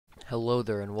Hello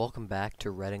there and welcome back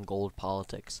to Red and Gold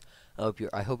Politics.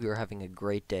 I hope you're having a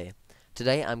great day.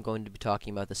 Today I'm going to be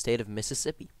talking about the state of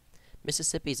Mississippi.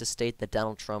 Mississippi is a state that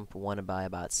Donald Trump won by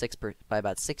about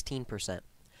 16%.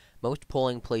 Most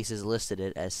polling places listed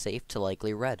it as safe to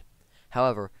likely red.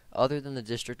 However, other than the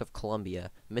District of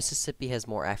Columbia, Mississippi has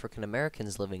more African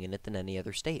Americans living in it than any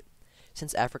other state.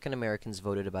 Since African Americans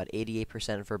voted about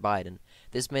 88% for Biden,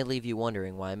 this may leave you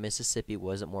wondering why Mississippi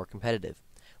wasn't more competitive.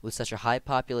 With such a high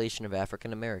population of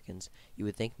African Americans, you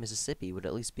would think Mississippi would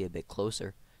at least be a bit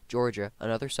closer. Georgia,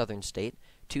 another southern state,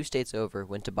 two states over,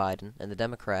 went to Biden and the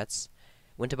Democrats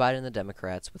with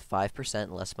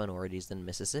 5% less minorities than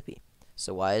Mississippi.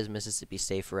 So why is Mississippi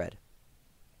safe red?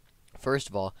 First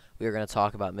of all, we are going to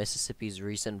talk about Mississippi's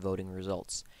recent voting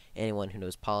results. Anyone who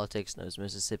knows politics knows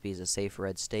Mississippi is a safe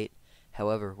red state.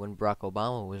 However, when Barack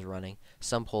Obama was running,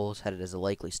 some polls had it as a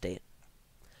likely state.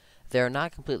 They are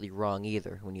not completely wrong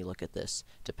either when you look at this.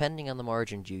 Depending on the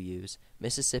margins you use,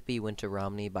 Mississippi went to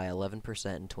Romney by 11%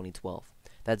 in 2012.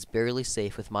 That's barely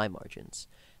safe with my margins.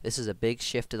 This is a big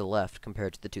shift to the left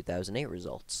compared to the 2008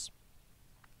 results.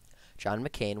 John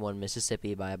McCain won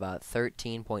Mississippi by about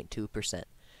 13.2%.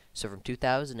 So from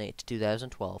 2008 to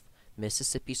 2012,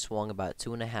 Mississippi swung about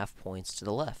 2.5 points to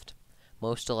the left.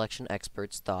 Most election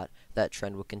experts thought that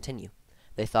trend would continue.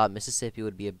 They thought Mississippi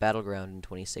would be a battleground in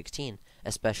 2016,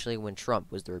 especially when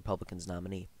Trump was the Republicans'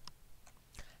 nominee.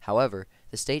 However,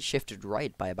 the state shifted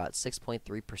right by about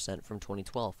 6.3% from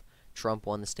 2012. Trump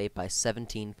won the state by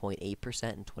 17.8%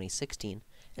 in 2016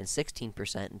 and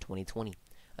 16% in 2020.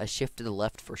 A shift to the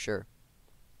left for sure.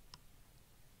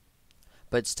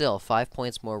 But still, 5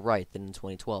 points more right than in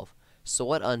 2012. So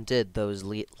what undid those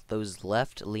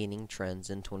left-leaning trends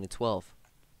in 2012?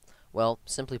 Well,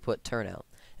 simply put, turnout.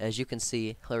 As you can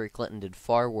see, Hillary Clinton did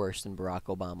far worse than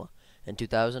Barack Obama. In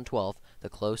 2012, the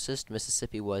closest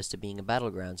Mississippi was to being a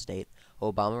battleground state,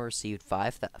 Obama received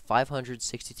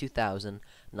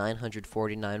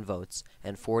 563,949 votes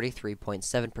and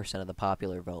 43.7% of the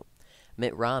popular vote.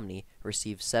 Mitt Romney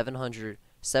received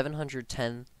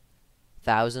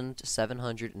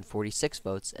 710,746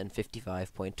 votes and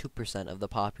 55.2% of the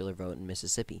popular vote in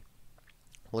Mississippi.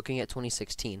 Looking at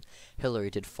 2016, Hillary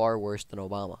did far worse than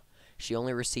Obama. She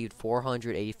only received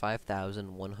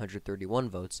 485,131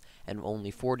 votes and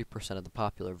only 40% of the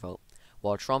popular vote,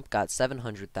 while Trump got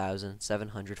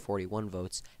 700,741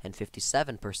 votes and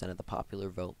 57% of the popular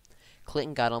vote.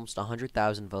 Clinton got almost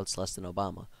 100,000 votes less than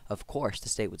Obama. Of course, the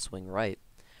state would swing right.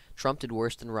 Trump did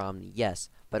worse than Romney, yes,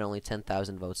 but only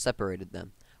 10,000 votes separated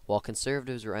them. While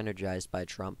conservatives were energized by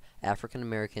Trump, African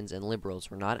Americans and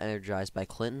liberals were not energized by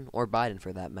Clinton or Biden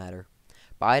for that matter.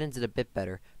 Biden did a bit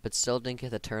better, but still didn't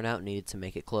get the turnout needed to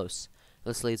make it close.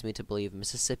 This leads me to believe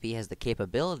Mississippi has the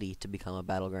capability to become a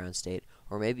battleground state,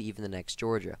 or maybe even the next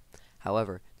Georgia.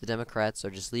 However, the Democrats are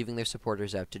just leaving their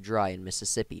supporters out to dry in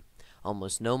Mississippi.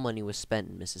 Almost no money was spent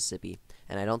in Mississippi,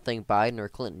 and I don't think Biden or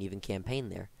Clinton even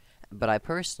campaigned there. But I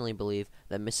personally believe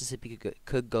that Mississippi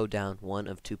could go down one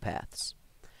of two paths.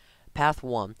 Path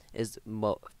one is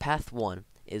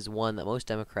one that most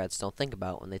Democrats don't think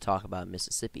about when they talk about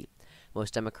Mississippi.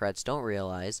 Most Democrats don't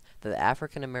realize that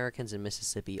African Americans in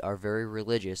Mississippi are very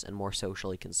religious and more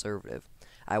socially conservative.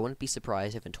 I wouldn't be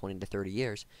surprised if in 20 to 30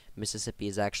 years, Mississippi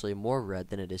is actually more red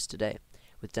than it is today.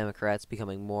 With Democrats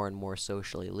becoming more and more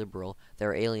socially liberal,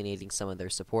 they're alienating some of their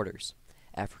supporters.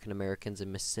 African Americans in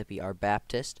Mississippi are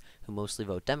Baptist, who mostly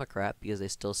vote Democrat because they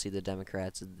still see the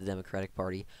Democrats as the Democratic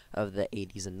Party of the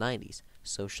 80s and 90s,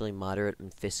 socially moderate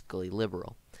and fiscally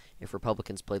liberal. If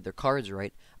Republicans played their cards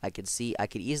right, I could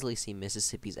easily see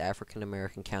Mississippi's African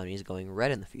American counties going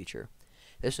red in the future.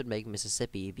 This would make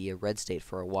Mississippi be a red state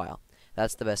for a while.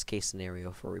 That's the best case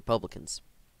scenario for Republicans.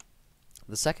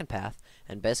 The second path,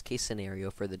 and best case scenario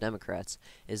for the Democrats,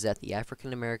 is that the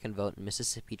African American vote in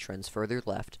Mississippi trends further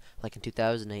left, like in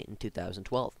 2008 and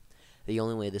 2012. The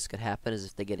only way this could happen is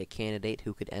if they get a candidate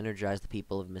who could energize the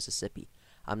people of Mississippi.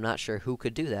 I'm not sure who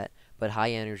could do that, but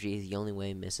high energy is the only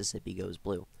way Mississippi goes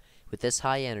blue. With this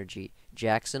high energy,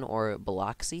 Jackson or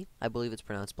Biloxi, I believe it's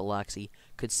pronounced Biloxi,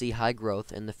 could see high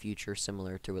growth in the future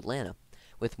similar to Atlanta.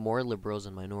 With more liberals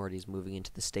and minorities moving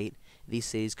into the state, these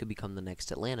cities could become the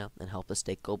next Atlanta and help the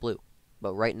state go blue.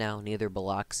 But right now, neither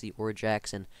Biloxi or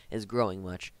Jackson is growing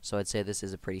much, so I'd say this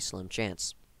is a pretty slim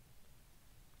chance.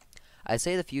 I'd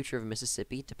say the future of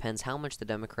Mississippi depends how much the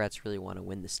Democrats really want to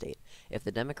win the state. If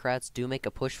the Democrats do make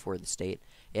a push for the state,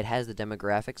 it has the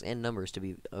demographics and numbers to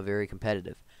be very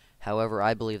competitive. However,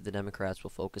 I believe the Democrats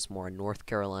will focus more on North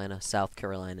Carolina, South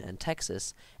Carolina, and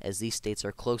Texas, as these states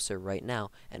are closer right now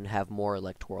and have more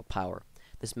electoral power.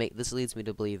 This leads me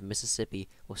to believe Mississippi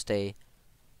will stay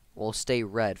will stay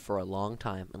red for a long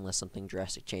time unless something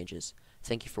drastic changes.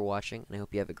 Thank you for watching, and I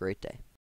hope you have a great day.